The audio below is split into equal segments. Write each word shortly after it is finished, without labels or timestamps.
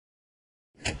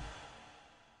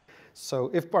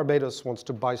So if Barbados wants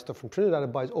to buy stuff from Trinidad,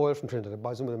 it buys oil from Trinidad, it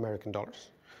buys them with American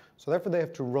dollars. So therefore they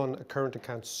have to run a current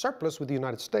account surplus with the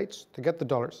United States to get the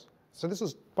dollars. So this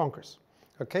is bonkers,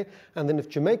 okay? And then if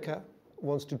Jamaica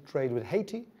wants to trade with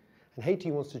Haiti, and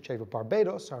Haiti wants to trade with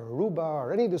Barbados or Aruba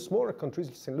or any of the smaller countries,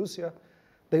 St. Lucia,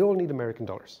 they all need American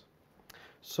dollars.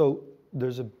 So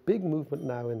there's a big movement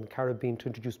now in the Caribbean to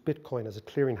introduce Bitcoin as a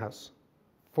clearinghouse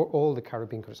for all the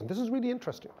Caribbean countries. And this is really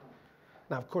interesting.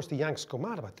 Now, of course, the Yanks go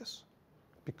mad about this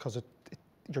because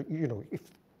you know, if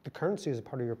the currency is a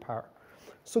part of your power.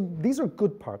 So these are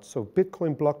good parts. So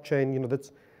Bitcoin, blockchain, you know,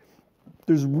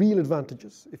 there's real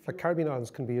advantages. If the Caribbean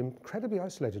islands can be incredibly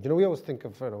isolated. You know, we always think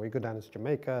of, you know, we go down, it's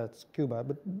Jamaica, it's Cuba,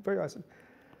 but very isolated.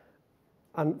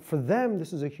 And for them,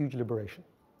 this is a huge liberation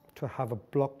to have a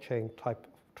blockchain type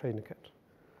of trading account.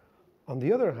 On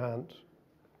the other hand,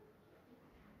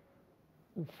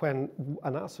 when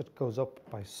an asset goes up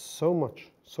by so much,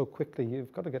 so quickly,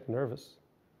 you've got to get nervous.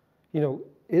 You know,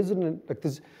 isn't it, like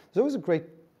there's always a great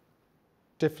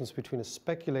difference between a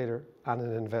speculator and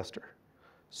an investor.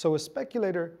 So a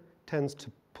speculator tends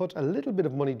to put a little bit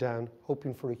of money down,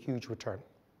 hoping for a huge return.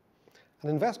 An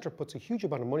investor puts a huge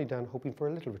amount of money down, hoping for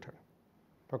a little return.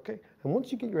 Okay? And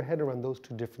once you get your head around those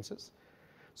two differences,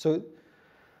 so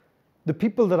the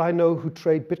people that I know who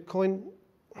trade Bitcoin,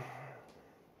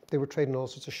 they were trading all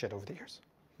sorts of shit over the years.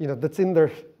 You know, that's in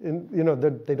their, you know,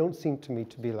 they don't seem to me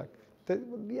to be like,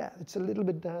 yeah, it's a little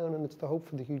bit down and it's the hope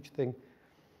for the huge thing.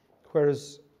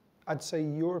 Whereas I'd say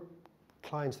your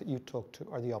clients that you talk to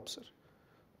are the opposite.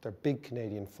 They're big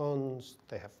Canadian funds,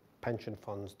 they have pension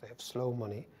funds, they have slow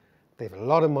money, they have a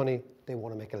lot of money, they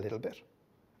want to make a little bit.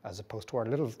 As opposed to our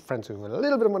little friends who have a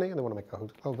little bit of money and they want to make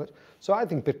a whole bit. So I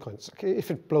think Bitcoin's,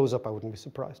 if it blows up, I wouldn't be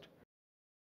surprised.